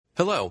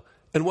Hello,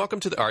 and welcome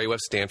to the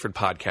RUF Stanford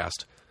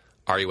podcast.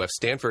 RUF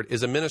Stanford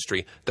is a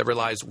ministry that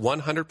relies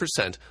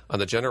 100% on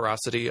the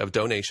generosity of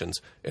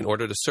donations in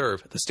order to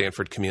serve the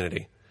Stanford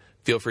community.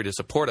 Feel free to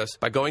support us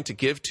by going to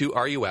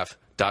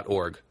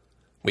give2ruf.org.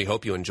 We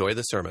hope you enjoy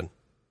the sermon.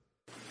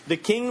 The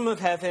kingdom of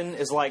heaven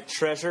is like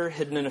treasure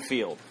hidden in a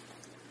field,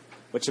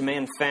 which a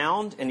man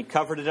found and he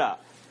covered it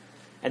up.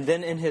 And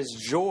then in his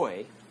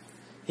joy,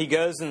 he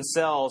goes and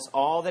sells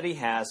all that he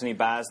has and he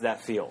buys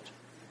that field.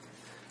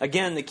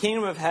 Again, the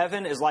kingdom of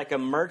heaven is like a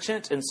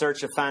merchant in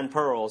search of fine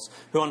pearls,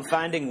 who on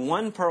finding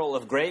one pearl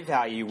of great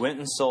value went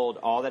and sold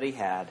all that he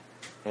had,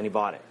 and he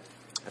bought it.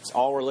 That's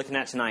all we're looking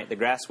at tonight. The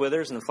grass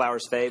withers and the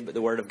flowers fade, but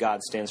the word of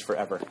God stands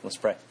forever. Let's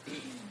pray.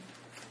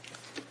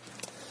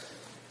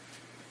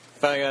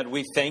 Father God,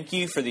 we thank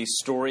you for these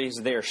stories.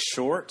 They are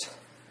short,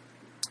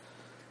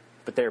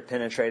 but they are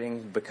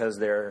penetrating because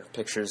they're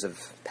pictures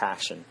of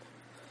passion.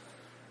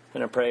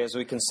 And I pray as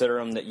we consider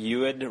them that you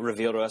would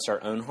reveal to us our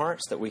own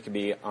hearts, that we could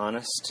be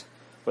honest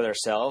with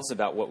ourselves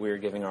about what we are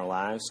giving our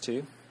lives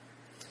to,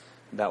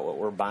 about what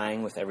we're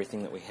buying with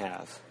everything that we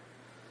have.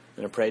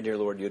 And I pray, dear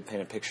Lord, you would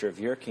paint a picture of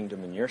your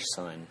kingdom and your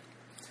Son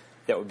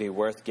that would be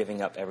worth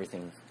giving up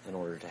everything in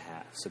order to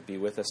have. So be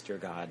with us, dear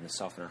God, and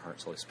soften our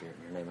hearts, Holy Spirit.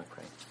 In your name I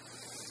pray.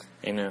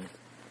 Amen.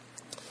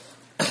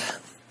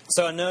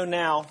 So I know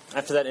now,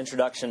 after that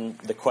introduction,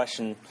 the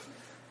question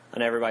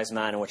on everybody's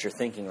mind and what you're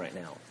thinking right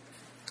now.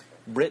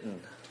 Britton,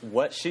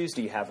 what shoes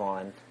do you have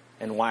on,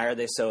 and why are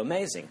they so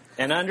amazing?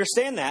 And I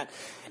understand that.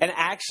 And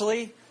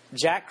actually,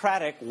 Jack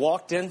Craddock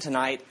walked in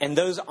tonight, and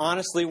those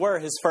honestly were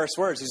his first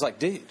words. He's like,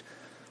 dude,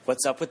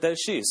 what's up with those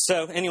shoes?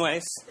 So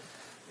anyways,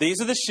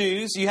 these are the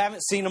shoes. You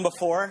haven't seen them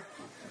before.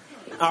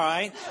 All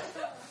right.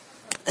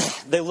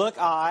 They look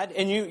odd,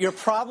 and you're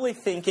probably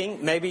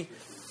thinking maybe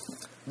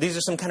these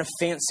are some kind of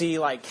fancy,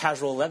 like,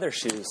 casual leather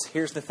shoes.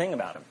 Here's the thing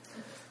about them.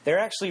 They're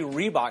actually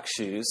Reebok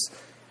shoes.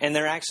 And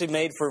they're actually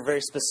made for a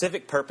very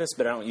specific purpose,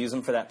 but I don't use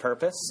them for that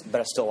purpose, but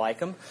I still like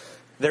them.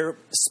 They're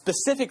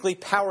specifically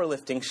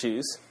powerlifting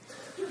shoes,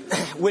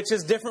 which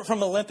is different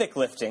from Olympic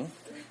lifting.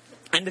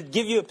 And to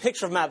give you a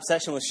picture of my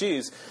obsession with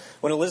shoes,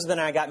 when Elizabeth and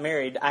I got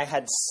married, I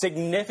had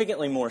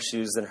significantly more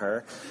shoes than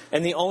her.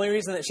 And the only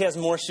reason that she has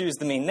more shoes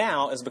than me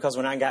now is because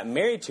when I got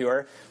married to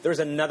her, there was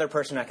another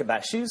person I could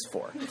buy shoes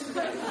for.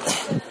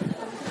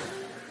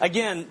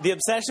 Again, the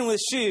obsession with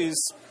shoes.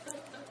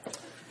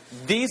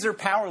 These are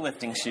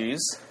powerlifting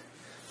shoes.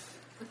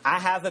 I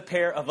have a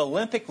pair of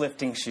Olympic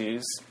lifting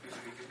shoes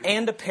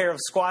and a pair of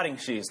squatting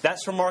shoes.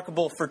 That's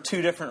remarkable for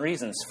two different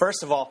reasons.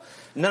 First of all,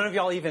 none of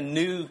y'all even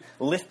knew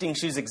lifting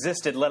shoes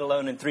existed, let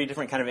alone in three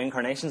different kind of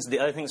incarnations. The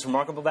other thing that's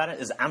remarkable about it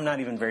is I'm not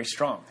even very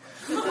strong.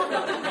 But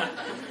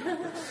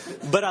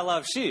I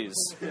love shoes.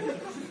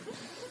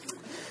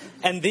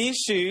 And these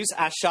shoes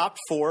I shopped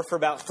for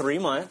about 3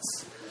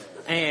 months.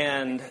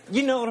 And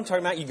you know what I'm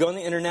talking about. You go on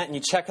the internet and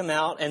you check them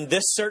out. And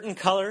this certain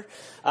color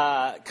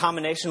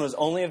combination was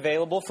only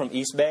available from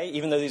East Bay.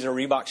 Even though these are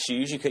Reebok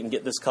shoes, you couldn't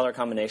get this color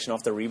combination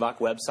off the Reebok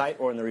website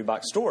or in the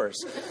Reebok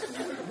stores.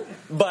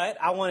 But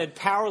I wanted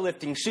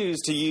powerlifting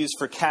shoes to use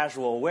for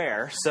casual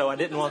wear. So I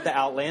didn't want the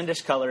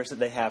outlandish colors that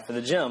they have for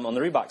the gym on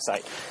the Reebok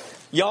site.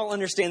 Y'all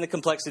understand the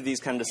complexity of these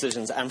kind of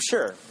decisions, I'm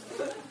sure.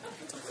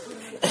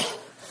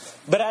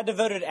 But I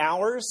devoted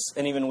hours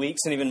and even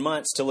weeks and even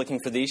months to looking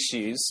for these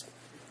shoes.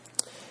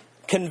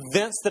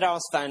 Convinced that I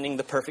was finding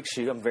the perfect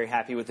shoe. I'm very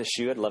happy with the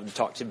shoe. I'd love to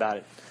talk to you about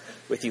it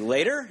with you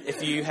later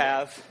if you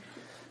have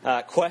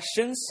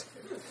questions.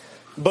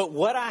 But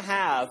what I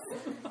have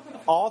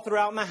all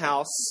throughout my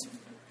house,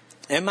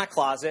 in my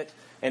closet,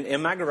 and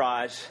in my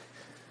garage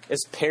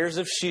is pairs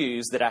of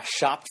shoes that I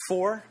shopped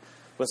for,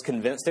 was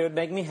convinced they would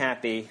make me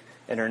happy,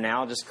 and are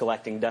now just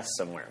collecting dust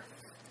somewhere.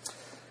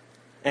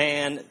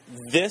 And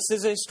this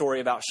is a story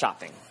about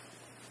shopping.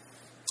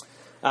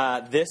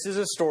 This is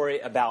a story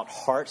about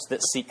hearts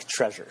that seek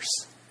treasures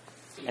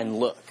and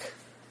look.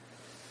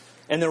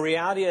 And the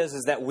reality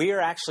is that we are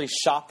actually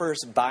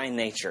shoppers by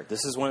nature.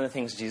 This is one of the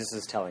things Jesus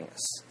is telling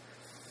us.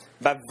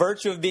 By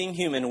virtue of being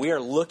human, we are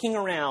looking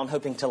around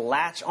hoping to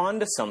latch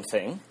onto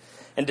something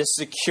and to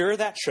secure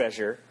that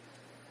treasure,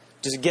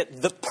 to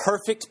get the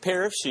perfect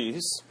pair of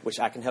shoes, which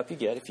I can help you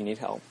get if you need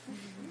help.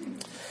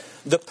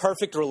 The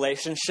perfect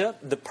relationship,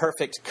 the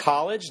perfect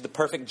college, the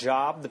perfect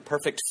job, the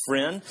perfect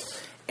friend.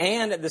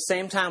 And at the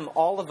same time,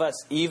 all of us,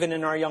 even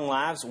in our young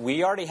lives,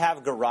 we already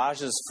have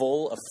garages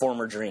full of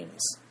former dreams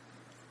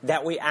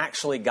that we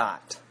actually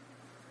got.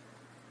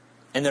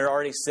 And they're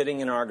already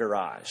sitting in our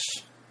garage.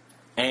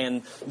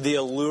 And the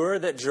allure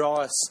that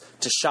draws us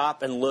to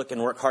shop and look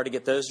and work hard to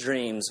get those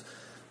dreams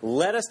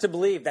led us to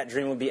believe that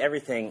dream would be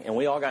everything. And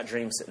we all got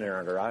dreams sitting in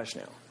our garage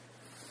now.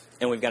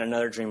 And we've got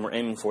another dream we're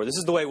aiming for. This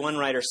is the way one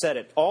writer said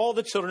it. All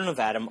the children of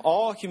Adam,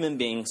 all human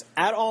beings,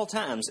 at all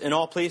times, in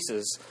all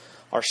places,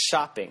 are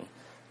shopping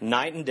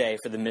night and day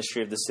for the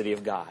mystery of the city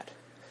of God.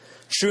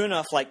 True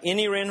enough, like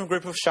any random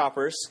group of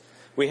shoppers,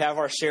 we have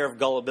our share of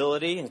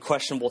gullibility and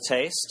questionable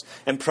taste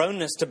and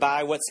proneness to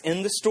buy what's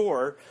in the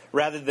store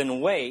rather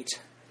than wait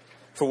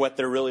for what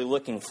they're really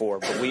looking for.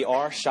 But we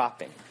are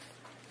shopping.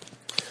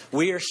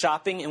 We are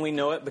shopping and we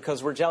know it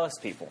because we're jealous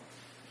people.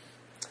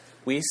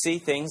 We see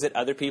things that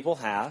other people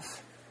have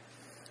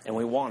and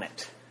we want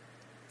it.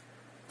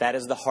 That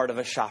is the heart of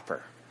a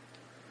shopper.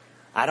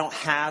 I don't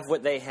have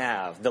what they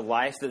have, the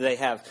life that they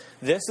have.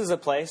 This is a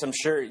place, I'm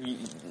sure,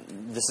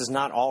 this is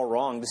not all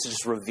wrong. This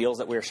just reveals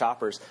that we're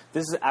shoppers.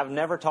 I've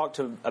never talked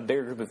to a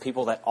bigger group of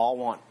people that all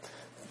want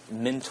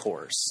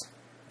mentors.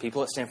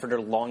 People at Stanford are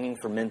longing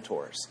for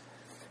mentors.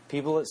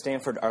 People at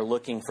Stanford are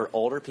looking for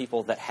older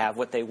people that have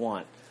what they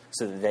want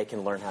so that they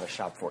can learn how to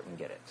shop for it and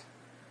get it.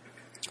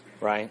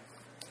 Right?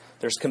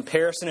 There's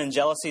comparison and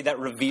jealousy that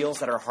reveals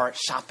that our heart's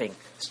shopping,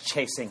 it's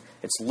chasing,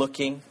 it's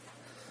looking.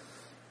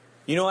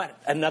 You know what?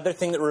 Another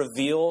thing that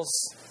reveals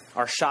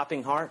our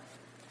shopping heart,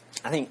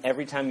 I think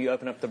every time you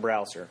open up the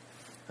browser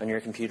on your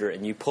computer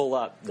and you pull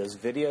up those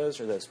videos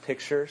or those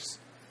pictures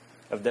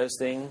of those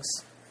things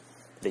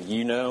that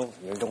you know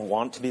you don't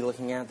want to be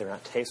looking at, they're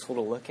not tasteful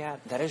to look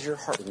at, that is your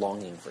heart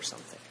longing for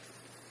something.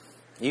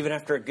 Even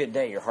after a good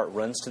day, your heart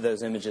runs to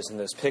those images and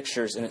those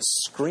pictures and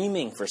it's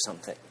screaming for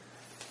something.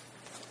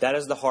 That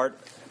is the heart.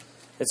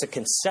 It's a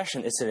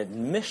concession. It's an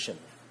admission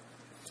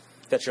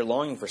that you're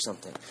longing for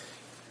something.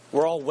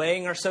 We're all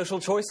weighing our social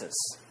choices.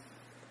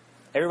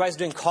 Everybody's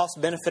doing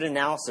cost-benefit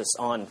analysis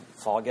on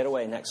fall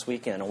getaway next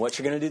weekend and what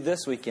you're going to do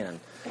this weekend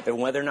and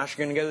whether or not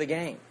you're going to go to the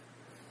game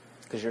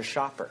because you're a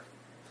shopper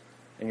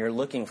and you're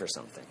looking for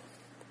something.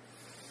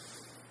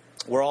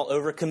 We're all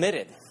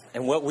overcommitted.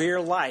 And what we're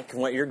like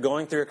and what you're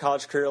going through your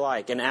college career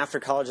like and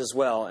after college as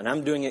well, and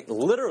I'm doing it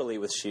literally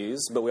with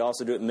shoes, but we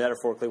also do it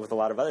metaphorically with a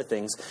lot of other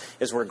things,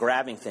 is we're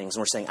grabbing things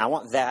and we're saying, I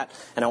want that,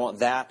 and I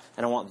want that,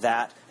 and I want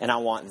that, and I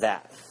want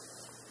that.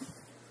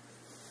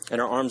 And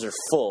our arms are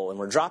full, and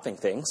we're dropping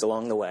things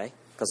along the way,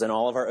 because in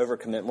all of our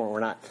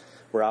overcommitment,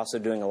 we're also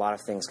doing a lot of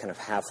things kind of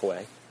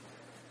halfway.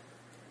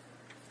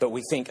 But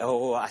we think,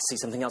 oh, I see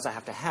something else I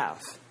have to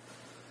have.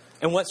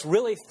 And what's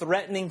really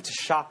threatening to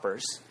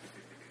shoppers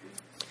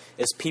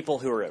is people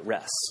who are at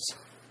rest,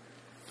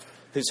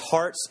 whose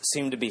hearts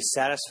seem to be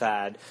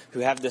satisfied,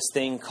 who have this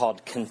thing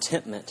called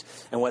contentment.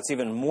 And what's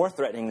even more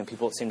threatening than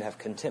people that seem to have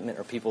contentment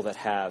are people that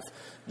have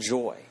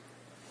joy.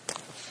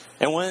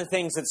 And one of the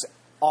things that's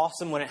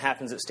awesome when it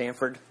happens at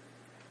Stanford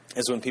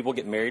is when people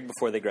get married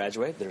before they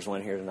graduate. There's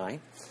one here tonight.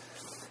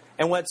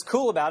 And what's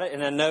cool about it,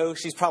 and I know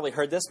she's probably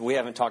heard this, but we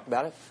haven't talked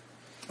about it,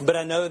 but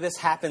I know this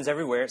happens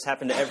everywhere. It's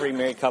happened to every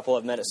married couple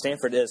I've met at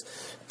Stanford, is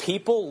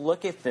people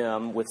look at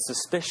them with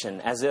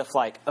suspicion as if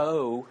like,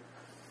 oh,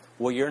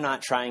 well, you're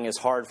not trying as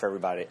hard for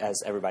everybody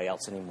as everybody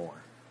else anymore.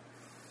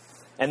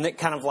 And that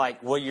kind of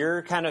like, well,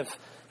 you're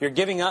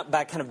giving up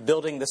by kind of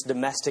building this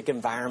domestic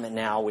environment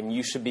now when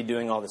you should be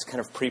doing all this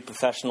kind of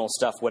pre-professional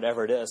stuff,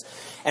 whatever it is.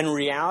 And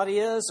reality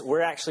is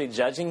we're actually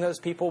judging those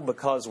people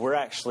because we're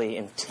actually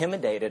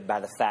intimidated by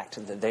the fact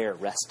that they are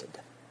rested.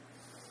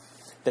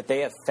 That they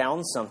have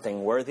found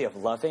something worthy of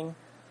loving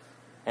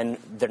and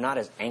they're not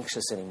as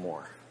anxious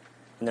anymore.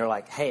 And they're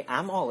like, hey,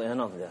 I'm all in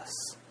on this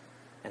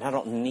and I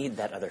don't need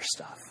that other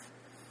stuff.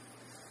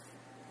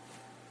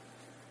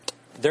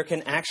 There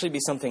can actually be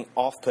something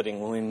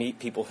off-putting when we meet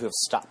people who have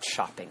stopped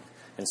shopping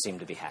and seem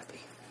to be happy.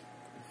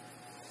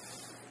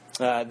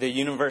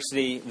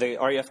 The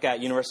RUF guy at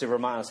University of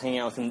Vermont, I was hanging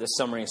out with him this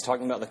summer, and he's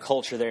talking about the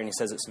culture there, and he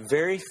says it's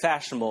very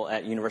fashionable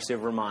at University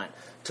of Vermont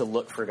to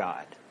look for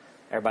God.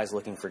 Everybody's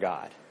looking for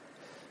God.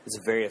 It's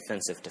very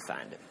offensive to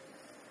find Him.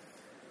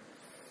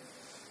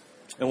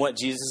 And what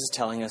Jesus is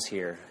telling us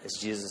here is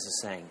Jesus is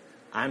saying,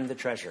 I'm the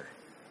treasure.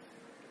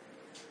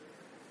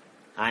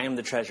 I am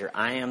the treasure.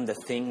 I am the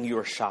thing you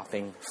are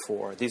shopping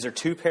for. These are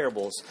two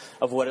parables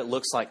of what it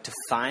looks like to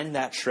find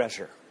that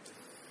treasure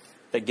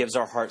that gives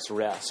our hearts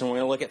rest. And we're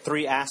going to look at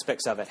three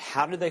aspects of it.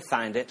 How did they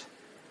find it?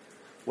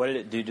 What did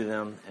it do to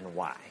them? And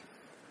why?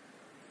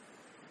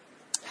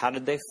 How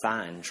did they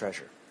find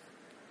treasure?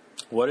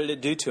 What did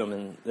it do to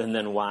them? And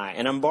then why?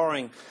 And I'm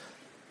borrowing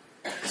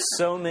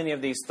so many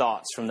of these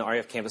thoughts from the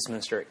RUF campus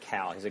minister at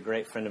Cal. He's a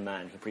great friend of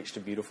mine. He preached a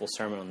beautiful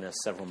sermon on this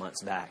several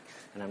months back.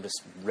 And I'm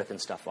just ripping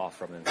stuff off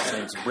from him. His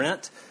name's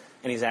Brent,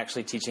 and he's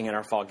actually teaching at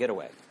our fall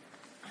getaway.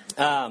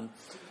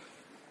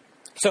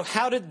 So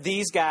how did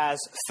these guys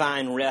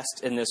find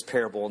rest in this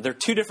parable? There are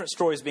two different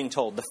stories being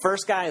told. The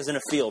first guy is in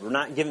a field. We're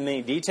not given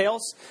many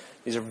details.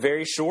 These are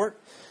very short.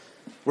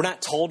 We're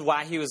not told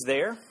why he was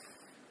there.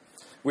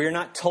 We are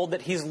not told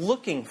that he's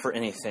looking for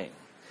anything.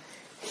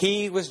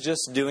 He was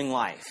just doing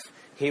life.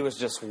 He was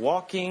just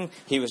walking.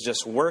 He was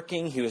just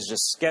working. He was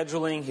just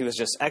scheduling. He was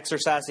just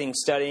exercising,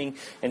 studying,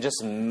 and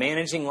just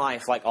managing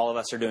life like all of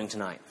us are doing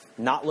tonight.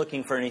 Not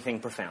looking for anything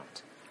profound.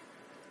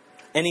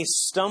 And he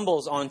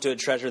stumbles onto a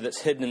treasure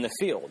that's hidden in the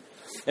field.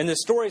 And the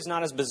story is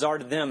not as bizarre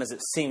to them as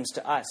it seems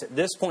to us. At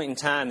this point in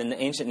time in the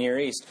ancient Near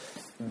East,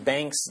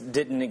 banks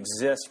didn't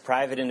exist.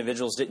 Private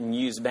individuals didn't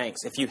use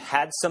banks. If you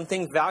had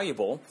something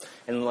valuable,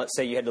 and let's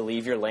say you had to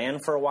leave your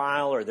land for a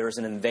while, or there was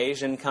an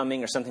invasion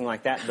coming or something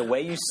like that, the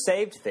way you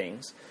saved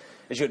things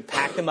is you would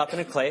pack them up in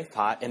a clay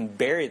pot and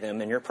bury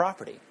them in your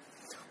property.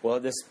 Well,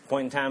 at this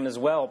point in time as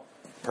well,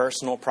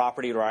 personal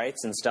property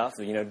rights and stuff,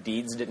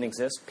 deeds didn't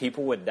exist.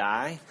 People would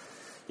die.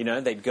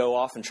 they'd go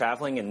off and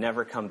traveling and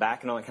never come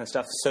back and all that kind of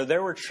stuff. So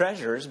there were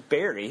treasures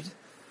buried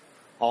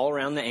all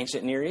around the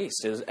ancient Near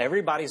East.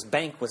 Everybody's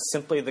bank was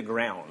simply the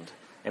ground,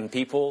 and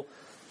people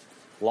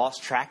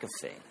lost track of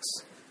things.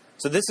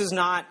 So this is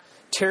not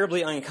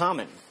terribly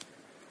uncommon.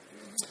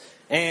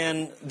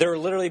 And there were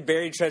literally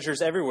buried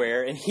treasures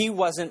everywhere, and he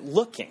wasn't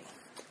looking.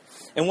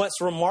 And what's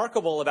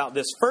remarkable about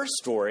this first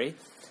story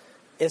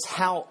is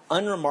how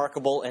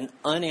unremarkable and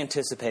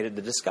unanticipated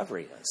the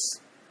discovery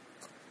is.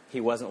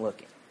 He wasn't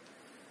looking.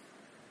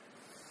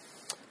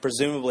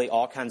 Presumably,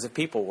 all kinds of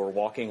people were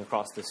walking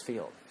across this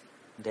field,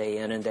 day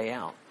in and day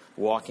out,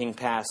 walking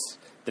past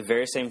the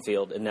very same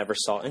field and never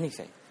saw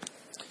anything.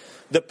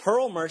 The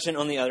pearl merchant,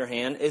 on the other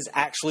hand, is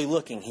actually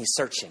looking. He's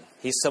searching.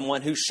 He's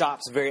someone who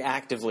shops very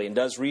actively and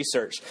does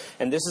research.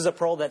 And this is a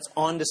pearl that's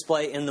on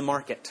display in the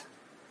market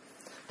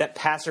that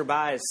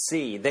passerbys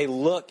see. They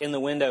look in the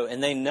window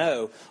and they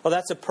know, oh,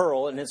 that's a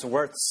pearl and it's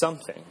worth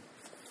something.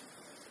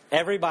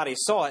 Everybody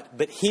saw it,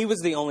 but he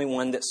was the only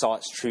one that saw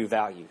its true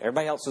value.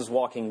 Everybody else was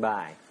walking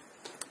by,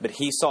 but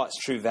he saw its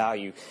true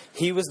value.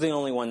 He was the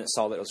only one that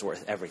saw that it was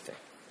worth everything.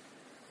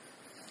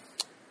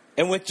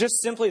 And with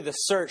just simply the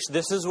search,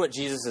 this is what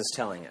Jesus is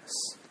telling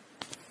us.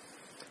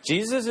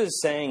 Jesus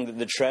is saying that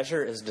the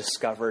treasure is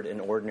discovered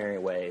in ordinary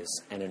ways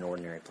and in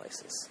ordinary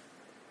places.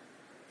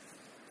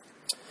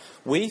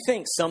 We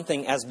think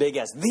something as big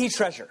as the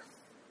treasure,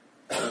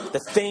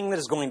 the thing that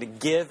is going to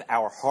give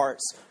our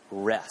hearts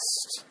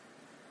rest,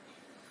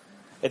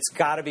 it's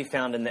got to be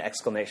found in the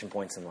exclamation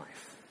points in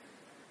life.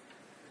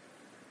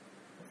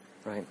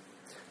 Right?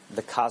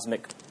 The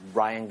cosmic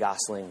Ryan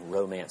Gosling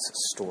romance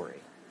story.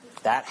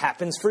 That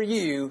happens for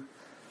you,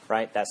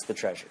 right? That's the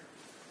treasure.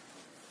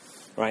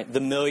 Right? The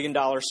 $1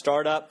 million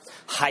startup,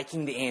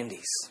 hiking the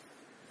Andes.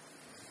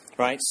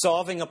 Right?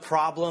 Solving a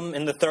problem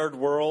in the third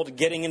world,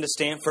 getting into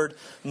Stanford,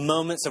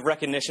 moments of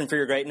recognition for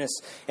your greatness.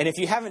 And if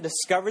you haven't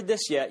discovered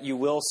this yet, you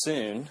will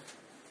soon.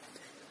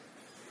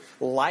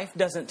 Life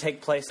doesn't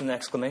take place in the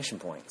exclamation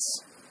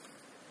points.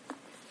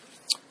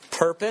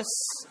 Purpose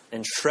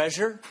and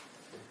treasure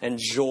and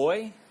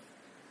joy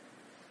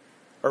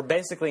are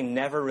basically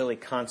never really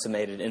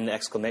consummated in the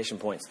exclamation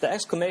points. The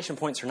exclamation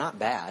points are not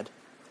bad.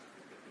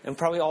 And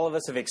probably all of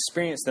us have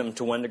experienced them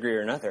to one degree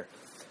or another.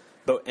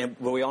 But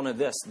we all know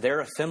this.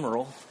 They're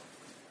ephemeral.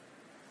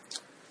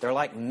 They're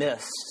like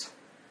mist.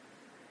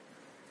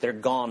 They're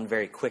gone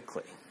very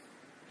quickly.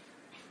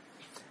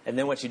 And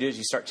then what you do is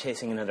you start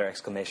chasing another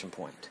exclamation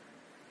point.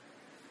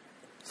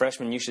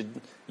 Freshmen,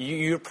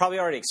 you're probably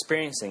already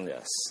experiencing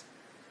this.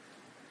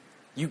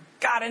 You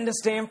got into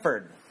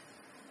Stanford.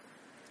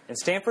 And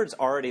Stanford's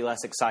already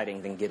less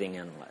exciting than getting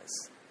in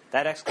was.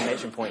 That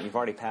exclamation point you've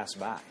already passed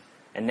by.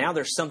 And now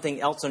there's something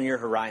else on your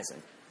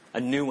horizon.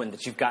 A new one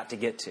that you've got to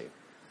get to.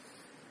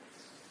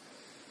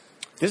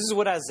 This is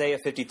what Isaiah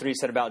 53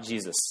 said about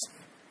Jesus.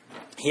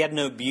 He had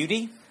no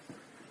beauty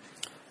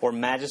or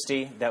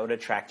majesty that would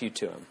attract you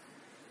to him.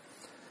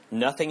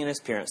 Nothing in his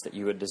appearance that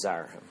you would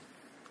desire him.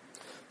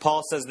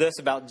 Paul says this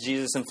about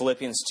Jesus in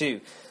Philippians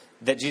 2.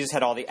 That Jesus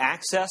had all the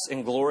access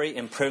and glory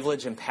and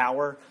privilege and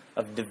power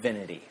of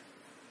divinity.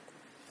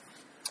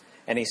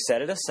 And he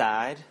set it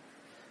aside,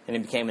 and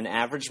he became an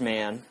average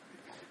man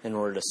in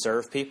order to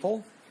serve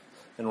people,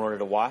 in order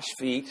to wash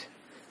feet,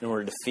 in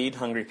order to feed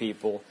hungry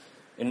people,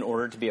 in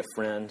order to be a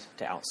friend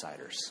to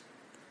outsiders.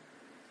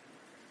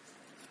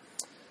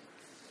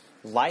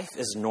 Life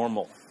is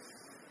normal.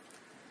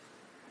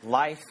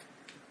 Life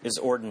is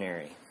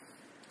ordinary.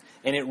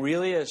 And it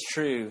really is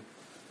true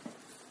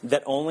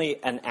that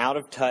only an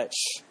out-of-touch,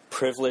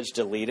 privileged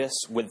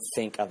elitist would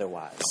think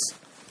otherwise.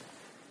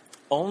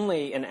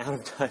 Only an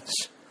out-of-touch,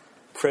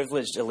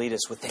 privileged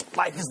elitist would think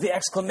life is the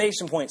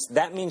exclamation points.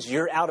 That means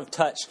you're out of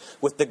touch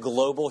with the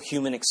global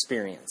human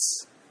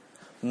experience.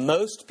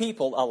 Most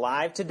people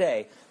alive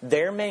today,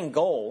 their main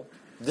goal,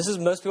 this is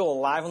most people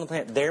alive on the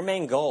planet, their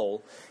main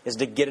goal is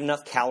to get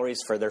enough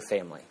calories for their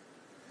family.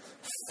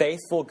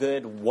 Faithful,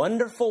 good,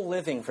 wonderful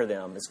living for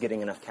them is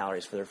getting enough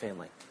calories for their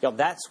family. Y'all,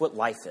 that's what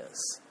life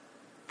is.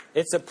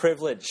 It's a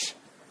privilege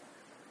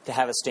to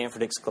have a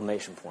Stanford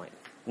exclamation point.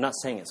 I'm not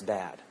saying it's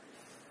bad.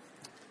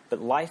 But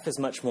life is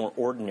much more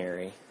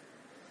ordinary.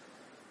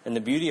 And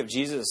the beauty of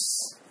Jesus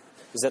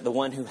is that the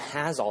one who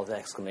has all the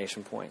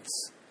exclamation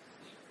points,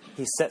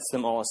 he sets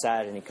them all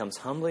aside and he comes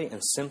humbly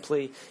and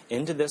simply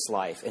into this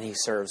life and he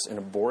serves in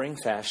a boring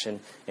fashion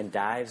and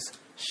dies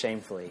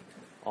shamefully,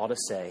 all to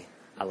say,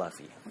 I love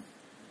you.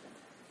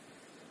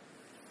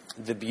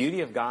 The beauty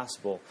of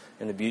gospel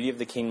and the beauty of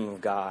the kingdom of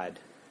God,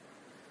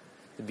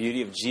 the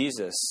beauty of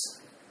Jesus,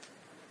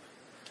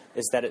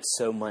 is that it's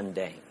so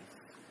mundane.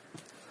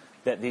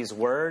 That these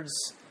words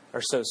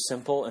are so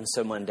simple and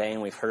so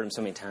mundane, we've heard them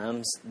so many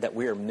times, that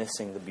we are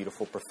missing the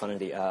beautiful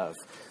profundity of.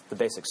 The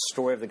basic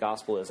story of the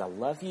gospel is I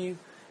love you,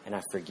 and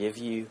I forgive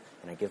you,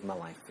 and I give my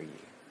life for you.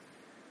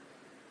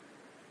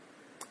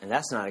 And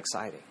that's not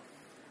exciting.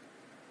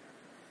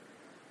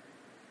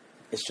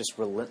 It's just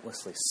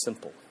relentlessly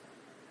simple.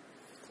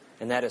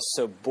 And that is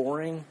so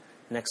boring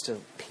next to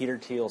Peter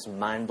Thiel's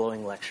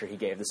mind-blowing lecture he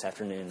gave this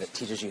afternoon that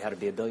teaches you how to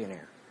be a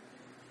billionaire.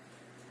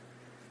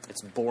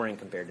 It's boring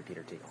compared to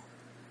Peter Thiel.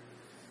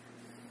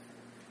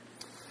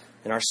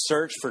 And our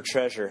search for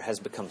treasure has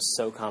become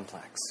so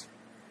complex.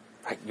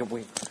 Right?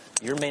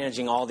 You're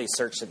managing all these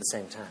searches at the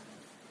same time.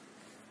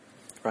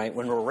 Right?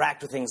 When we're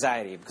racked with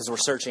anxiety because we're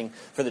searching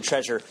for the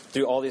treasure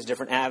through all these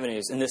different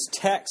avenues. And this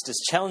text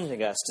is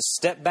challenging us to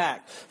step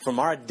back from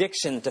our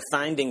addiction to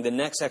finding the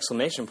next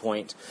exclamation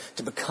point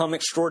to become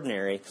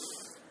extraordinary.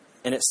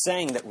 And it's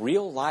saying that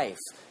real life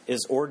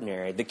is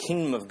ordinary. The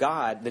kingdom of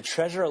God, the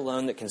treasure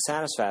alone that can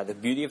satisfy, the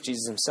beauty of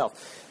Jesus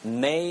himself,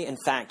 may in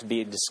fact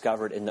be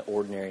discovered in the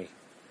ordinary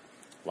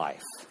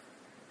life.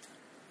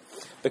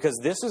 Because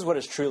this is what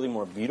is truly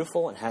more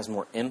beautiful and has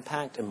more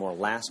impact and more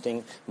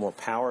lasting, more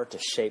power to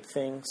shape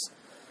things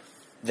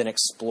than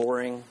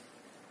exploring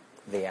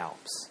the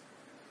Alps.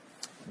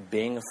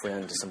 Being a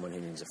friend to someone who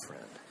needs a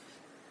friend.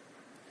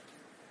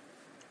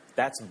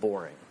 That's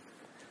boring.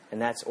 And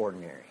that's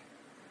ordinary.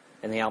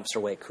 And the Alps are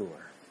way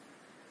cooler.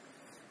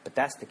 But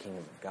that's the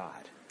kingdom of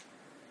God.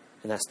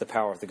 And that's the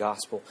power of the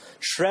gospel.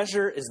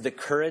 Treasure is the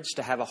courage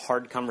to have a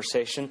hard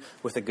conversation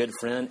with a good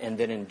friend and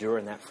then endure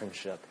in that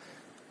friendship.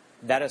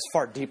 That is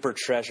far deeper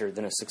treasure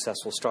than a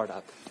successful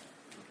startup.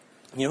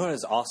 You know what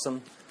is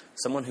awesome?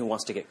 Someone who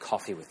wants to get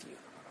coffee with you.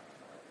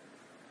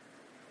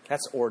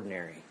 That's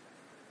ordinary.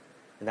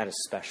 And that is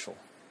special.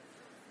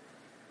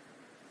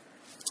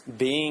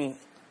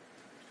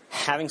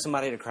 Having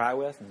somebody to cry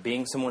with,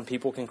 being someone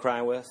people can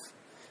cry with,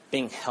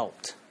 being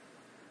helped.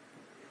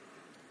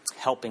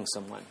 Helping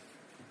someone.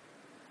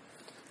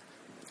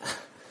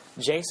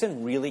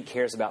 Jason really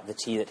cares about the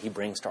tea that he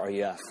brings to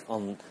RUF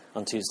on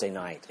Tuesday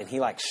night. And he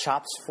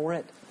shops for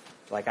it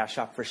like I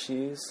shop for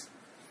shoes.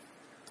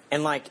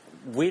 And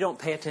we don't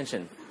pay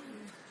attention.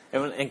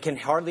 And can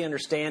hardly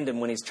understand him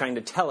when he's trying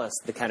to tell us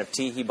the kind of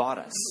tea he bought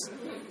us.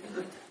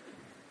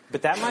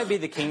 But that might be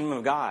the kingdom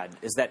of God,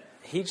 is that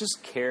he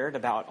just cared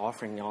about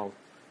offering y'all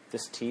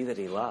this tea that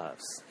he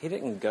loves. He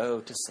didn't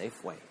go to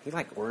Safeway. He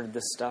ordered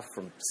this stuff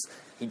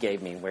he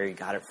gave me where he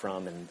got it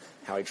from and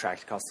how he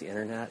tracked it across the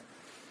internet.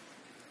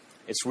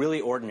 It's really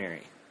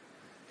ordinary.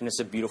 And it's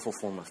a beautiful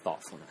form of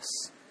thoughtfulness.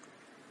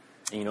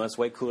 And you know what's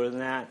way cooler than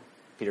that?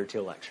 Peter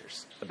Thiel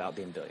lectures about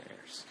being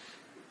billionaires.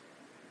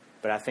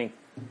 But I think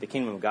the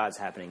kingdom of God's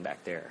happening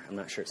back there. I'm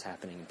not sure it's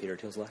happening in Peter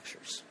Thiel's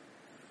lectures.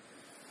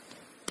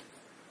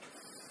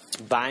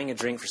 Buying a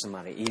drink for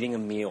somebody, eating a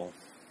meal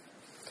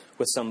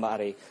with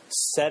somebody,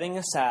 setting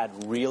aside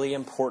really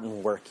important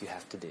work you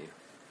have to do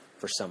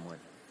for someone.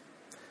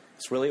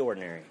 It's really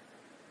ordinary.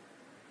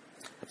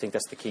 I think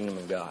that's the kingdom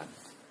of God.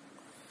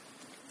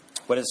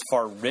 What is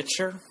far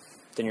richer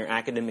than your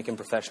academic and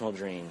professional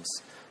dreams,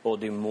 what will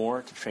do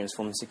more to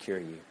transform and secure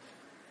you,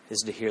 is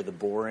to hear the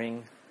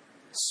boring,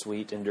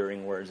 sweet,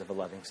 enduring words of a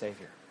loving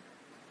Savior.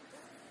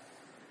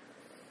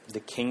 The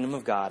kingdom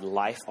of God,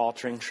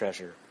 life-altering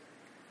treasure,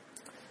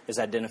 is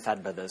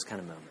identified by those kind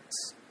of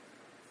moments.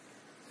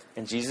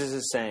 And Jesus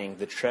is saying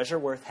the treasure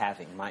worth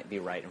having might be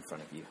right in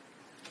front of you.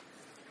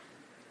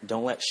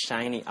 Don't let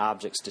shiny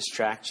objects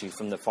distract you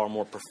from the far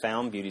more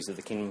profound beauties of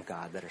the kingdom of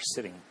God that are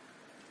sitting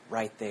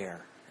right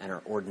there and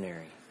are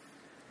ordinary.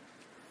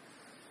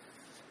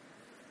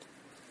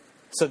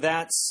 So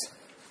that's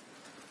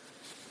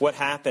what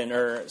happened,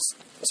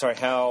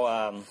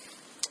 how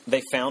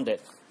they found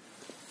it,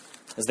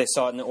 as they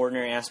saw it in the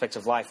ordinary aspects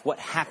of life. What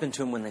happened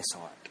to them when they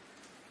saw it?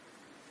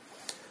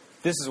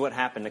 This is what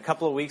happened. A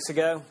couple of weeks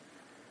ago,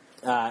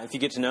 if you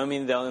get to know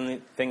me, the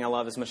only thing I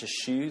love as much as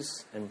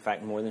shoes, in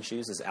fact more than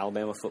shoes, is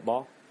Alabama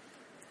football.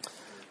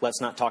 Let's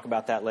not talk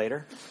about that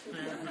later.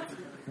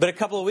 But a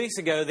couple of weeks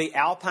ago, the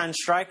Alpine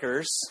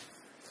Strikers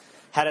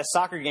had a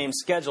soccer game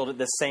scheduled at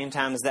the same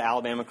time as the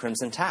Alabama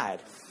Crimson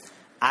Tide.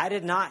 I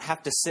did not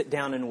have to sit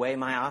down and weigh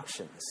my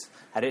options.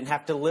 I didn't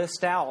have to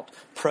list out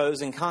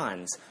pros and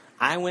cons.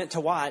 I went to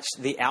watch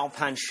the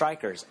Alpine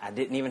Strikers. I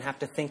didn't even have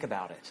to think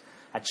about it.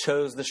 I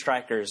chose the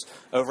Strikers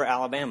over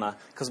Alabama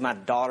because my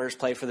daughters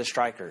play for the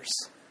Strikers.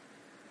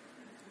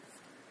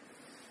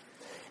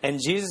 And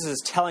Jesus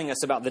is telling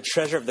us about the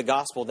treasure of the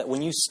gospel, that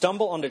when you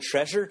stumble onto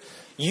treasure,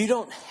 you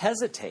don't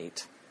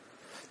hesitate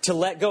to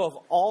let go of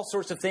all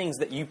sorts of things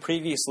that you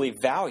previously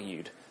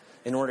valued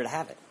in order to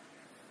have it.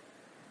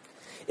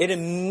 It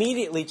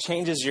immediately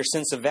changes your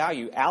sense of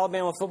value.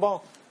 Alabama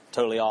football,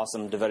 totally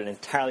awesome, devoted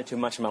entirely too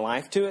much of my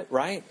life to it,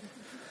 right?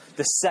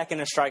 The second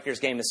a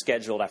Strikers game is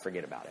scheduled, I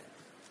forget about it.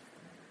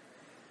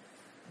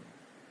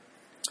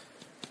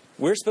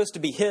 We're supposed to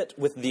be hit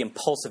with the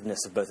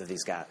impulsiveness of both of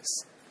these guys.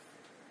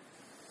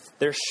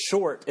 They're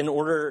short in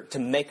order to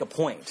make a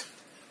point.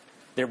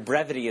 Their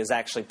brevity is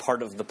actually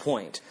part of the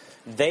point.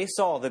 They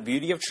saw the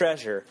beauty of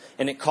treasure,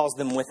 and it caused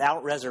them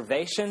without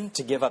reservation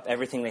to give up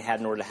everything they had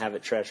in order to have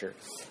it treasure.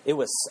 It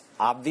was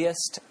obvious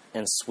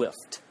and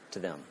swift to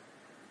them.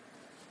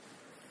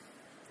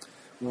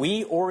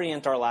 We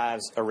orient our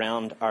lives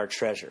around our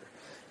treasure.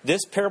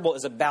 This parable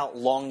is about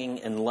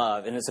longing and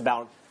love, and it's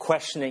about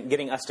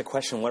getting us to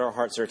question what our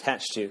hearts are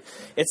attached to.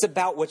 It's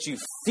about what you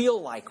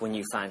feel like when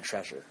you find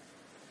treasure.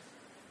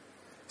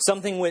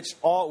 Something which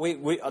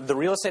the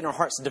real estate in our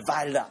hearts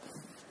divided up.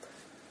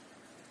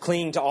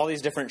 clinging to all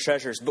these different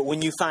treasures. But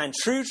when you find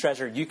true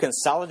treasure, you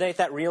consolidate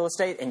that real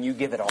estate and you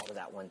give it all to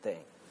that one thing.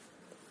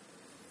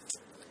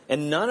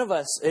 And none of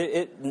us,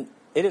 it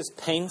is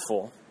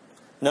painful.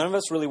 None of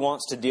us really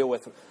wants to deal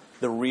with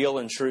the real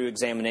and true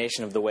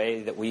examination of the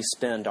way that we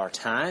spend our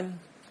time.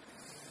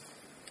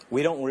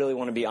 We don't really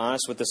want to be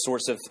honest with the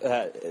sorts of,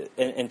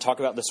 and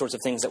talk about the sorts of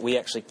things that we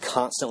actually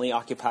constantly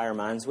occupy our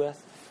minds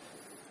with.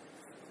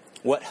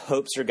 What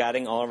hopes are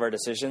guiding all of our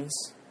decisions?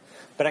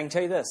 But I can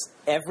tell you this,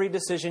 every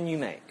decision you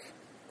make,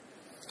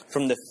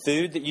 from the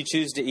food that you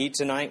choose to eat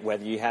tonight,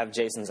 whether you have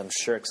Jason's, I'm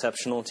sure,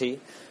 exceptional tea,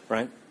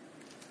 right?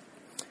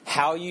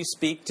 How you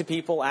speak to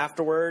people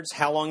afterwards,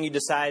 how long you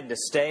decide to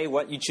stay,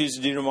 what you choose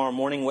to do tomorrow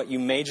morning, what you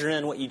major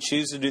in, what you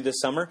choose to do this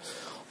summer,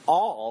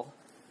 all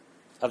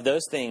of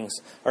those things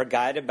are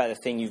guided by the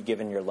thing you've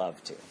given your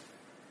love to,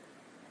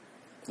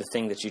 the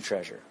thing that you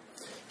treasure.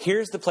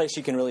 Here's the place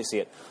you can really see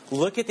it.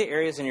 Look at the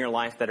areas in your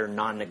life that are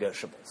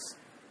non-negotiables.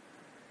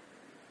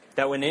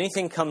 That when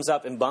anything comes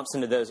up and bumps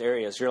into those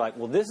areas, you're like,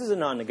 well, this is a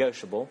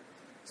non-negotiable,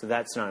 so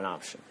that's not an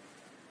option.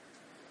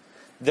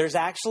 There's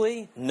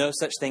actually no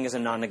such thing as a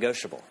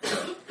non-negotiable.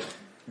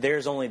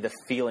 There's only the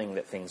feeling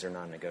that things are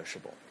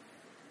non-negotiable.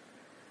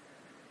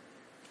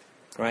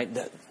 Right?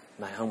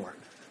 My homework,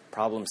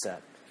 problem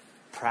set,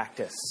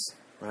 practice,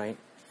 right?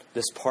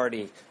 This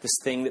party, this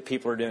thing that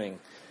people are doing.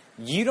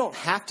 You don't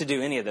have to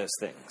do any of those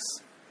things.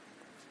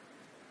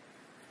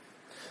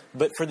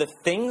 But for the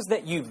things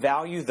that you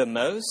value the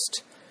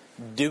most,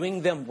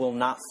 doing them will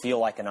not feel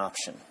like an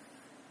option.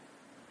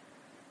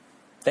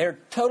 They're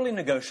totally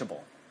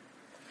negotiable.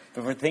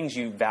 But for things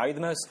you value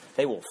the most,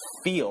 they will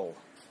feel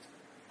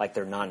like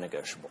they're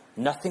non-negotiable.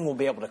 Nothing will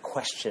be able to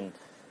question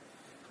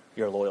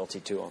your loyalty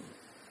to them.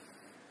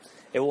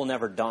 It will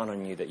never dawn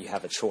on you that you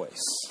have a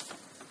choice.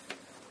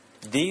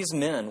 These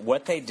men,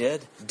 what they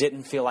did,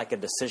 didn't feel like a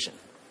decision.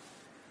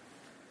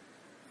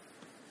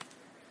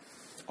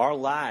 Our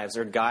lives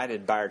are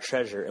guided by our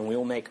treasure, and we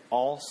will make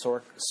all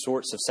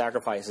sorts of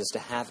sacrifices to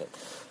have it.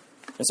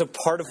 And so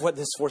part of what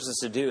this forces us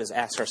to do is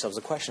ask ourselves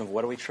the question of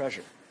what do we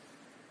treasure?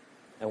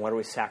 And what are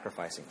we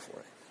sacrificing for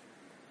it?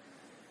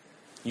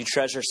 You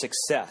treasure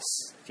success.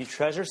 If you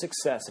treasure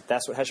success, if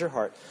that's what has your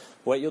heart,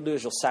 what you'll do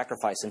is you'll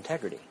sacrifice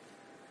integrity.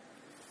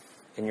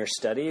 In your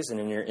studies and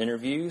in your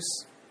interviews,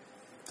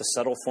 the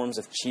subtle forms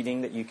of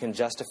cheating that you can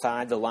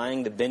justify, the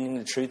lying, the bending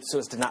the truth so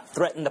as to not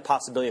threaten the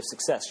possibility of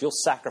success. You'll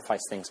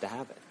sacrifice things to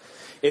have it.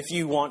 If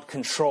you want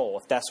control,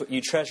 if that's what you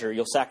treasure,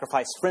 you'll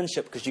sacrifice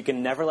friendship because you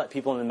can never let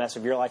people in the mess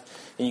of your life,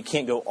 and you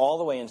can't go all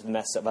the way into the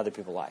mess of other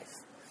people's life.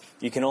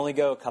 You can only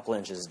go a couple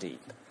inches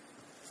deep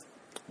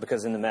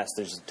because in the mess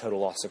there's a total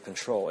loss of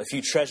control. If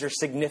you treasure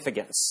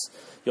significance,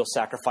 you'll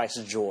sacrifice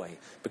joy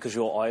because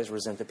you'll always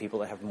resent the people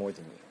that have more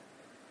than you.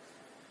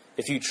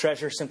 If you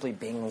treasure simply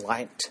being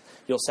liked,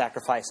 you'll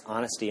sacrifice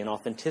honesty and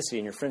authenticity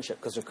in your friendship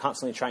because you're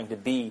constantly trying to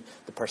be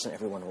the person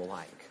everyone will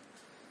like.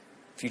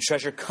 If you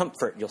treasure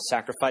comfort, you'll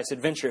sacrifice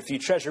adventure. If you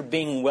treasure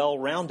being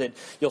well-rounded,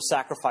 you'll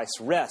sacrifice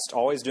rest,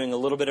 always doing a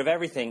little bit of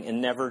everything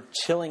and never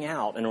chilling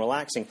out and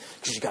relaxing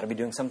because you've got to be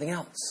doing something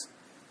else.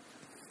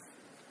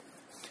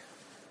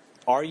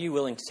 Are you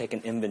willing to take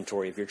an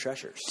inventory of your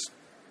treasures?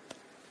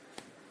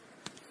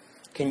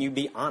 Can you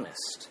be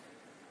honest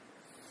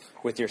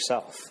with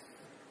yourself?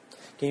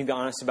 Can you be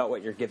honest about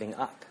what you're giving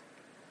up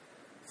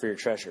for your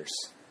treasures?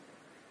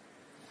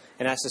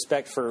 And I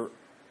suspect for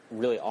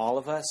really all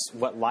of us,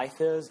 what life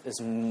is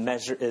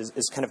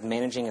kind of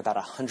managing about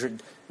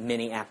 100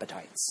 mini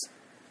appetites.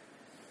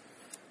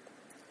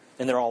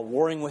 And they're all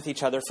warring with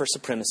each other for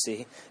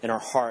supremacy in our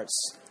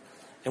hearts.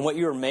 And what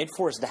you were made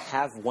for is to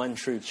have one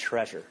true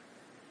treasure.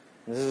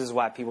 And this is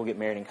why people get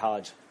married in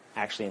college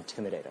actually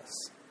intimidate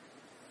us.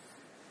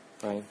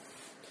 Right?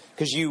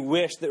 Because you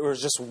wish there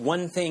was just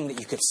one thing that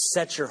you could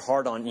set your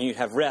heart on and you'd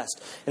have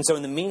rest. And so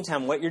in the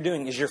meantime, what you're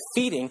doing is you're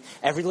feeding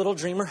every little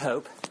dream or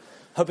hope,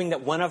 hoping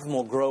that one of them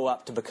will grow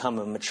up to become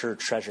a mature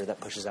treasure that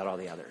pushes out all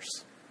the others.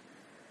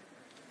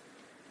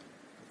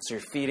 So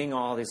you're feeding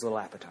all these little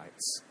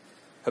appetites,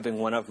 hoping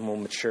one of them will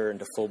mature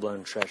into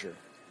full-blown treasure.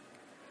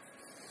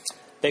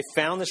 They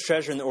found this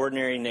treasure in the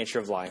ordinary nature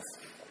of life,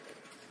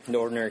 in the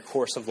ordinary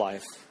course of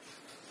life.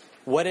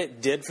 What it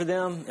did for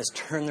them is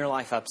turn their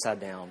life upside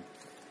down.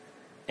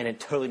 And it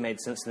totally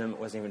made sense to them. It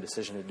wasn't even a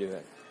decision to do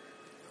it.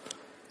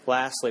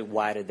 Lastly,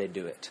 why did they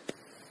do it?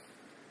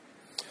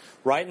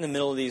 Right in the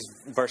middle of these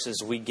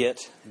verses, we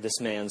get this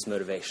man's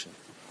motivation.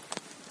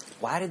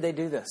 Why did they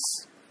do this?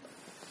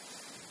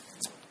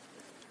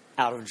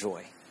 Out of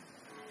joy.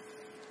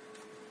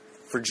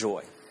 For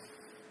joy.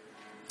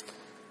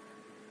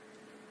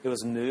 It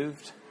was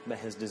moved by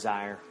his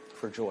desire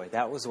for joy.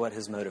 That was what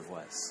his motive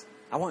was.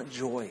 I want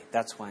joy.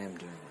 That's why I'm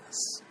doing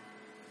this.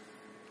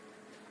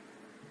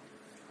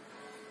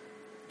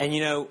 And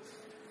you know,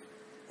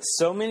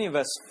 so many of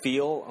us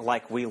feel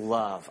like we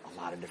love a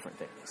lot of different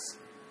things.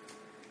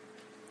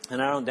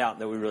 And I don't doubt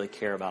that we really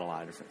care about a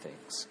lot of different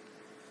things.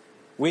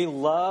 We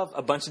love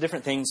a bunch of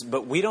different things,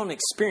 but we don't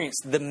experience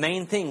the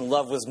main thing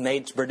love was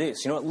made to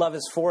produce. You know what love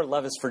is for?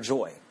 Love is for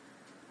joy.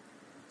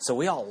 So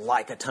we all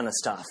like a ton of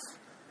stuff.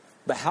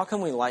 But how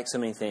can we like so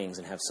many things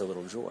and have so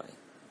little joy?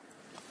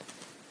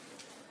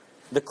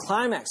 The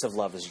climax of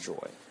love is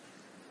joy.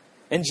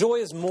 And joy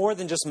is more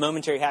than just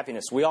momentary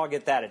happiness. We all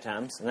get that at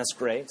times, and that's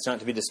great. It's not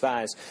to be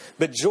despised.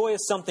 But joy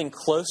is something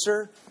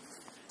closer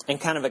and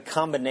kind of a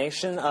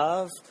combination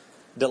of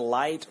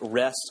delight,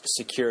 rest,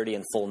 security,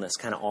 and fullness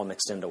kind of all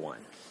mixed into one.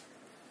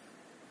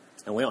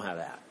 And we don't have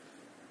that.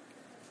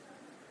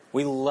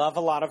 We love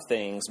a lot of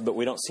things, but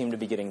we don't seem to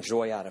be getting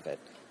joy out of it.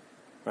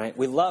 Right?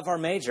 We love our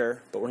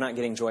major, but we're not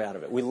getting joy out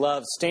of it. We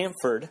love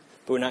Stanford,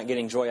 but we're not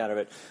getting joy out of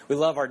it. We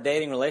love our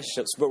dating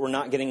relationships, but we're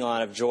not getting a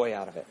lot of joy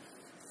out of it.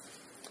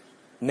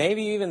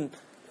 Maybe you even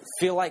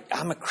feel like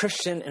I'm a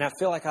Christian and I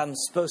feel like I'm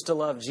supposed to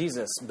love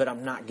Jesus, but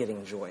I'm not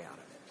getting joy out of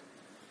it.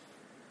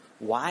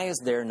 Why is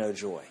there no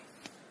joy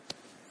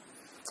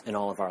in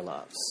all of our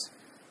loves?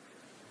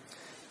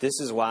 This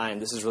is why,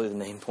 and this is really the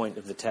main point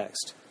of the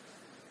text,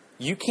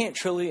 you can't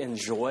truly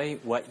enjoy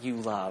what you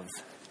love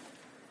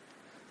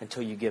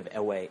until you give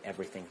away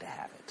everything to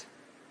have it.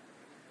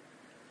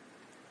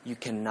 You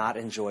cannot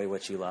enjoy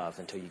what you love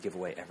until you give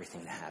away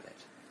everything to have it.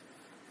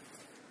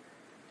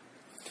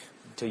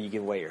 Until you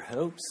give away your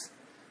hopes,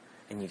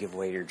 and you give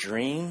away your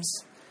dreams,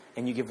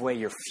 and you give away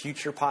your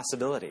future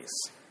possibilities.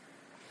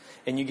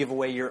 And you give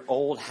away your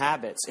old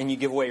habits, and you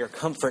give away your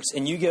comforts,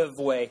 and you give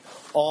away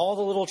all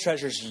the little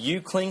treasures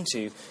you cling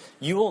to.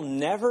 You will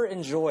never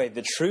enjoy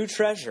the true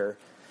treasure,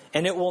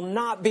 and it will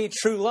not be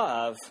true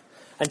love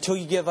until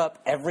you give up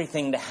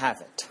everything to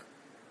have it.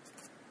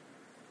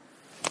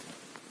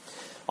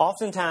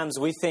 Oftentimes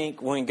we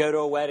think when we go to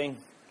a wedding,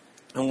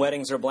 and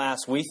weddings are a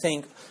blast, we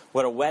think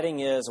what a wedding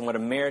is and what a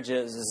marriage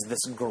is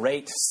this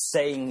great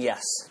saying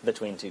yes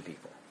between two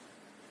people.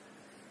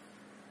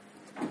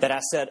 That I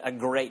said a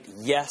great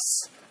yes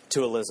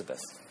to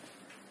Elizabeth.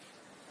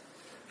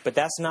 But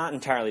that's not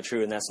entirely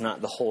true, and that's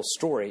not the whole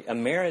story. A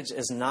marriage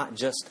is not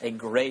just a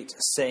great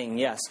saying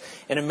yes.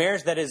 And a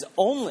marriage that is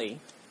only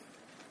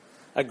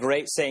a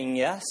great saying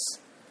yes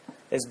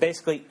is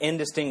basically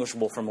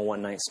indistinguishable from a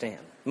one-night stand.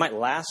 It might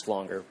last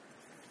longer,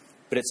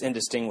 but it's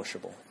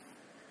indistinguishable.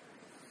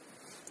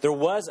 There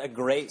was a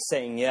great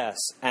saying yes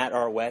at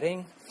our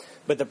wedding,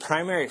 but the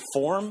primary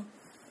form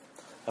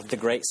of the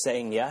great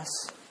saying yes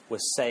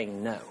was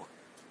saying no.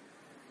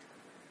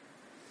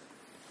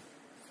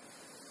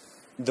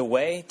 The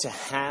way to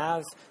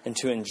have and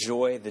to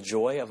enjoy the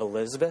joy of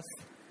Elizabeth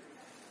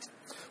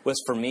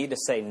was for me to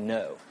say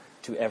no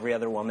to every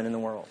other woman in the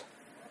world.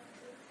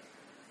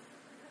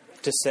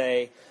 To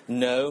say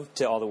no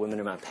to all the women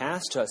in my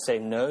past, to say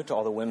no to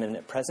all the women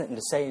at present, and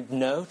to say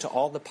no to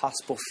all the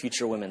possible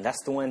future women.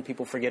 That's the one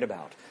people forget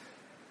about.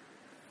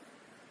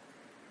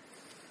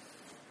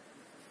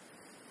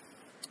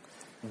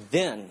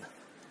 Then,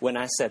 when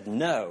I said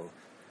no,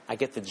 I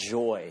get the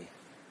joy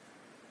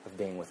of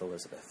being with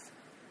Elizabeth.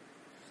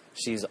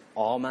 She's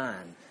all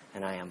mine,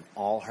 and I am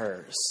all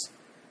hers.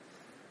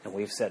 And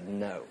we've said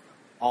no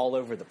all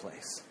over the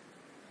place.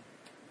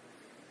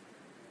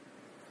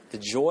 The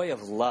joy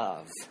of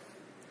love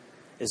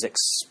is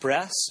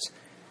expressed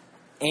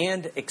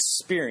and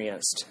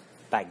experienced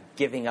by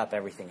giving up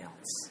everything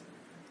else.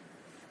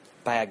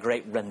 By a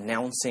great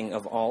renouncing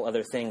of all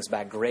other things.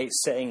 By a great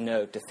saying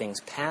no to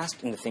things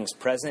past and to things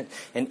present.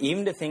 And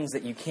even to things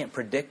that you can't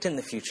predict in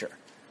the future.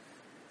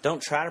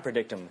 Don't try to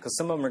predict them, because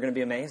some of them are going to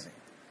be amazing.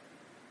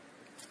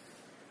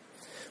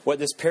 What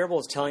this parable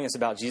is telling us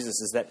about Jesus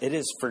is that it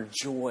is for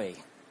joy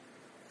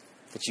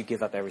that you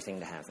give up everything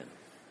to have Him.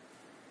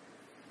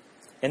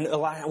 And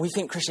we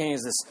think Christianity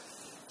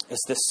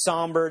is this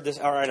somber,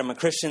 all right, I'm a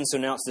Christian, so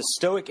now it's this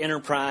stoic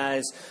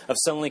enterprise of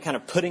suddenly kind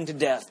of putting to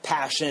death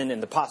passion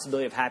and the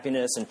possibility of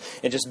happiness and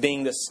just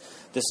being this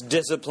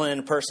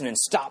disciplined person and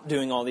stop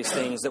doing all these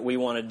things that we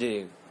want to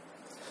do.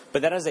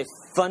 But that is a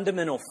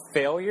fundamental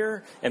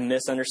failure and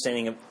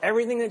misunderstanding of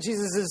everything that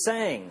Jesus is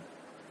saying.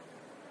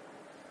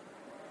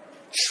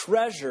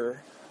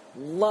 Treasure,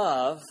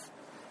 love,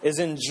 is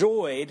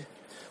enjoyed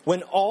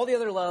when all the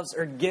other loves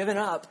are given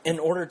up in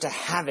order to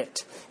have it.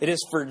 It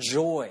is for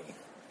joy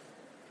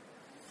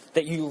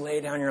that you lay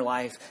down your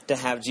life to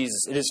have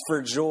Jesus. It is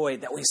for joy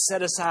that we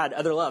set aside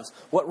other loves.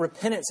 What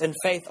repentance and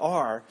faith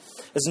are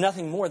is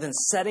nothing more than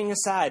setting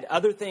aside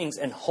other things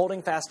and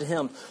holding fast to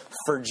Him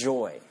for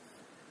joy.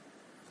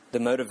 The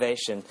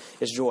motivation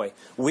is joy.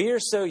 We are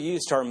so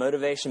used to our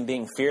motivation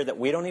being fear that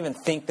we don't even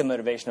think the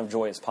motivation of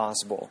joy is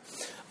possible.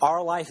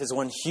 Our life is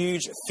one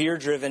huge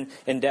fear-driven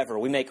endeavor.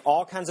 We make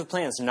all kinds of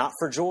plans, not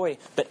for joy,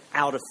 but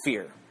out of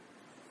fear.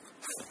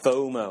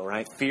 FOMO,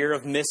 right? Fear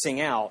of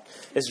missing out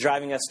is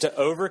driving us to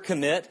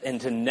overcommit and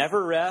to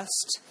never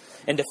rest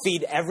and to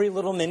feed every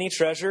little mini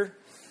treasure.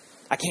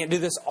 I can't do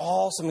this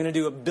all, so I'm going to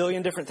do a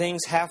billion different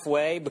things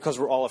halfway because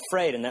we're all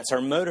afraid, and that's our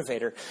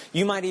motivator.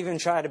 You might even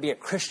try to be a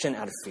Christian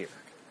out of fear.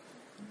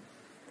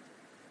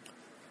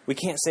 We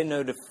can't say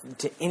no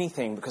to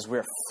anything because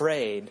we're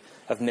afraid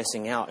of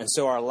missing out. And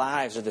so our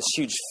lives are this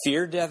huge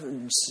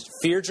fear-driven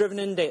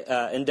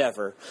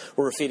endeavor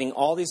where we're feeding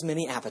all these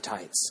many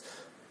appetites.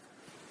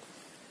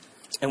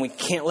 And we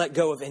can't let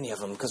go of any of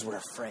them because we're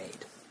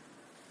afraid.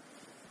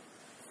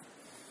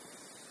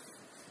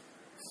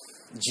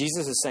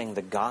 Jesus is saying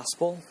the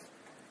gospel,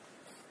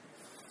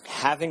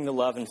 having the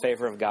love and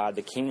favor of God,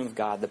 the kingdom of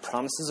God, the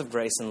promises of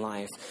grace and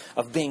life,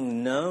 of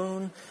being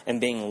known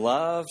and being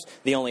loved,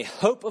 the only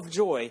hope of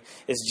joy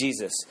is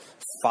Jesus.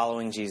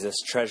 Following Jesus,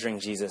 treasuring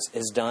Jesus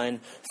is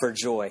done for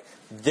joy.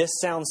 This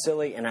sounds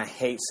silly, and I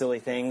hate silly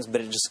things,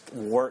 but it just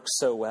works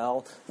so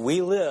well.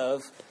 We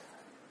live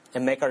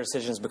and make our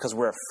decisions because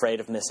we're afraid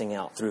of missing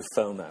out through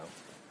FOMO.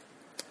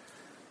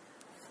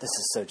 This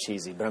is so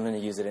cheesy, but I'm going to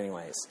use it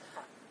anyways.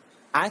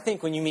 I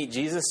think when you meet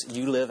Jesus,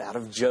 you live out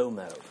of Joe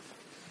mode.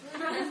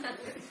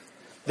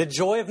 The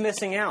joy of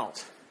missing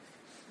out.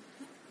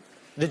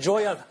 The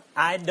joy of,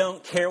 I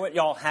don't care what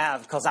y'all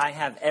have because I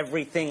have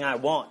everything I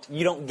want.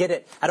 You don't get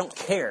it. I don't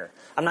care.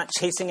 I'm not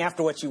chasing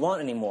after what you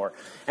want anymore.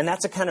 And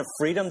that's a kind of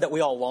freedom that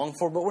we all long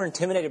for, but we're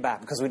intimidated by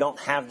it because we don't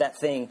have that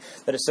thing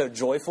that is so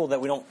joyful that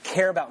we don't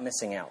care about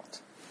missing out.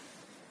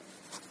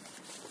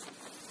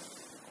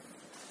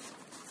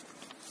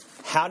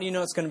 How do you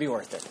know it's going to be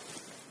worth it?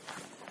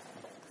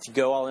 If you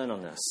go all in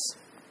on this.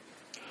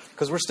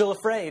 Because we're still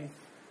afraid.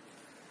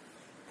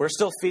 We're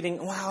still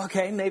feeding, wow,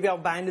 okay, maybe I'll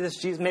buy into this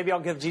Jesus. Maybe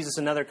I'll give Jesus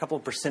another couple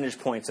of percentage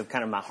points of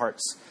kind of my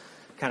heart's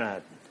kind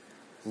of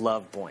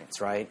love points,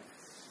 right?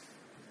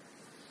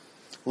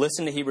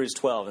 Listen to Hebrews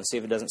 12 and see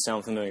if it doesn't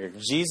sound familiar.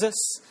 Jesus,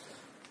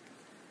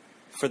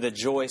 for the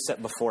joy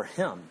set before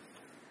him,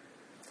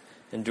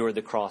 endured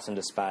the cross and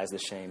despised the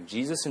shame.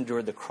 Jesus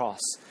endured the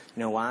cross.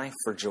 You know why?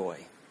 For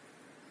joy.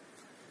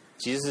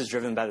 Jesus is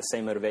driven by the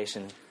same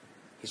motivation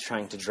he's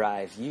trying to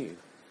drive you.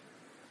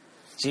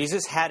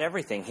 Jesus had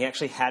everything. He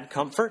actually had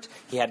comfort.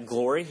 He had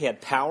glory. He had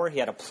power. He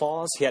had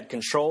applause. He had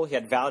control. He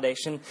had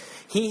validation.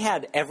 He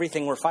had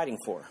everything we're fighting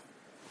for.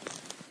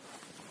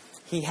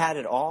 He had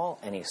it all,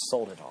 and he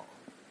sold it all.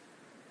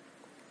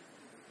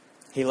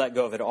 He let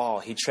go of it all.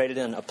 He traded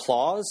in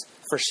applause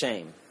for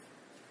shame.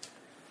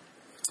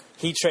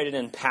 He traded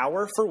in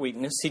power for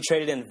weakness. He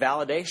traded in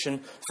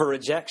validation for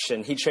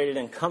rejection. He traded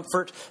in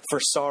comfort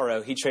for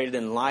sorrow. He traded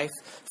in life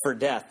for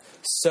death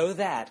so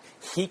that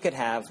he could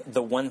have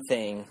the one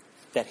thing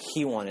that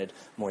he wanted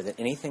more than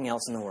anything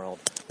else in the world,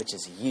 which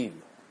is you.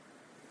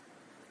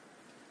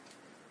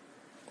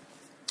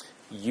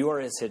 You are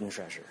his hidden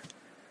treasure.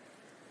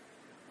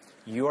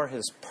 You are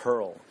his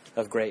pearl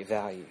of great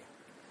value.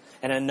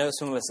 And I know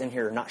some of us in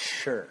here are not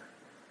sure.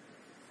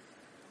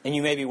 And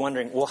you may be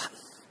wondering, well,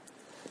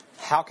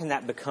 how can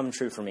that become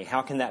true for me?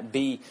 How can that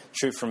be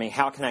true for me?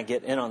 How can I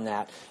get in on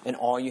that? And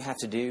all you have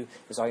to do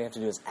is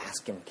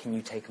ask him, can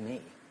you take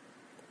me?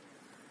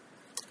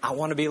 I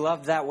want to be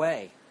loved that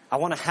way. I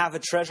want to have a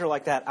treasure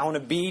like that. I want to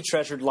be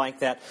treasured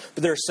like that.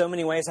 But there are so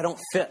many ways I don't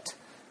fit.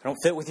 I don't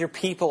fit with your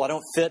people. I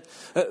don't fit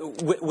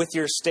with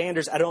your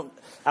standards. I don't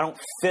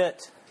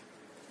fit.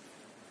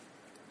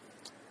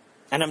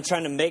 And I'm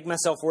trying to make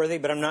myself worthy,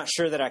 but I'm not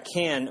sure that I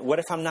can. What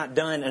if I'm not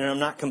done and I'm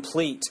not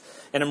complete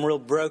and I'm real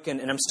broken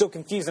and I'm still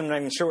confused and I'm not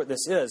even sure what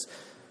this is?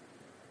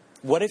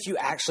 What if you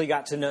actually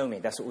got to know me?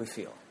 That's what we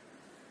feel.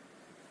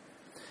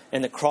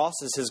 And the cross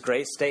is his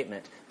great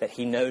statement that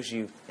he knows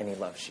you and he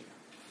loves you.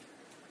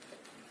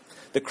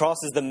 The cross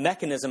is the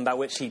mechanism by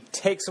which he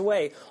takes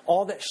away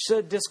all that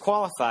should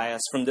disqualify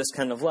us from this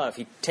kind of love.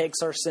 He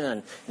takes our sin,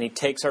 and he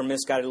takes our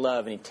misguided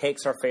love, and he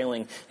takes our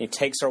failing, and he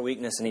takes our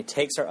weakness, and he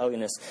takes our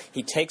ugliness.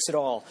 He takes it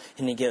all,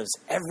 and he gives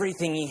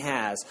everything he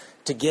has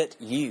to get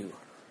you.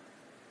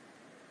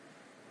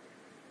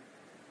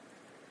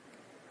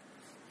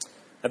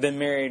 I've been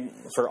married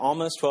for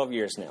almost 12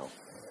 years now.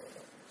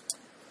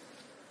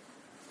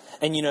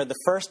 And you know, the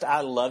first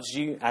I love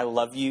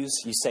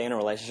yous you say in a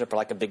relationship are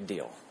like a big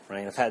deal.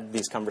 Right? I've had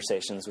these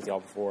conversations with y'all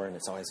before, and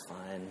it's always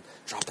fun.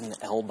 Dropping the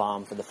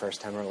L-bomb for the first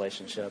time in a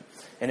relationship.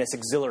 And it's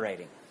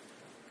exhilarating.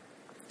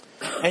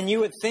 And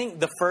you would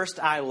think the first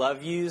I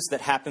love yous that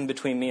happened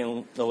between me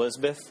and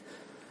Elizabeth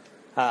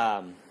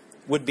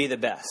would be the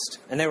best.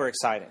 And they were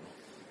exciting.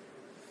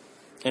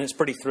 And it's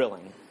pretty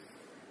thrilling.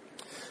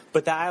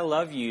 But the I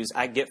love yous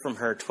I get from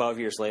her 12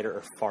 years later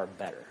are far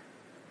better.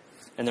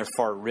 And they're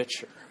far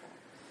richer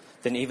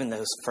than even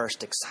those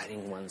first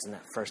exciting ones in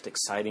that first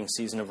exciting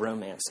season of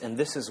romance. And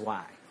this is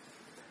why.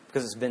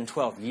 Because it's been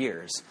 12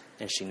 years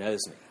and she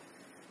knows me.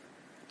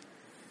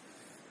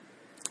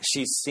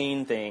 She's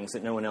seen things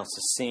that no one else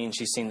has seen.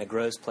 She's seen the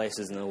gross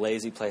places and the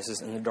lazy places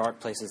and the dark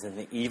places and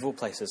the evil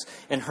places.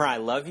 And her I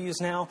love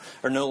yous now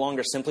are no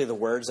longer simply the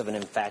words of an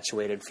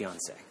infatuated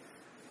fiancé.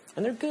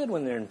 And they're good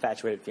when their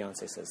infatuated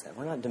fiancé says that.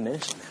 We're not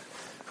diminishing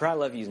that. Her I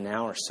love yous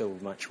now are so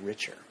much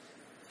richer.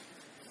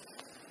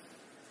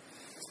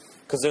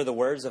 Because they're the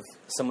words of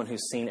someone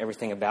who's seen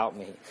everything about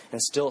me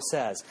and still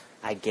says,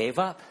 I gave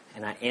up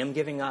and I am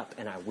giving up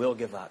and I will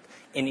give up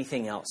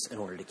anything else in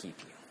order to keep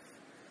you.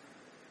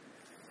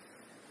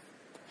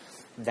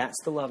 That's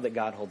the love that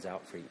God holds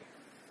out for you.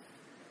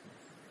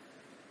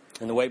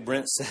 And the way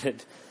Brent said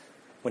it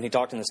when he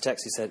talked in this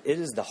text, he said, it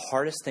is the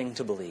hardest thing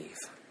to believe.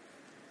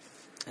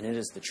 And it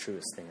is the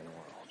truest thing in the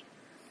world.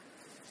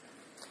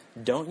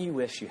 Don't you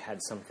wish you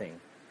had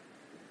something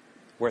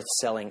worth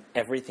selling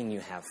everything you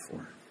have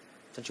for?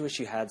 Don't you wish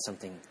you had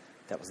something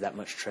that was that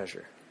much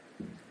treasure?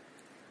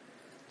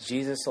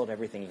 Jesus sold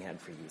everything he had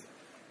for you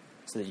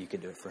so that you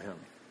could do it for him.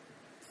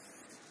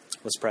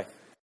 Let's pray.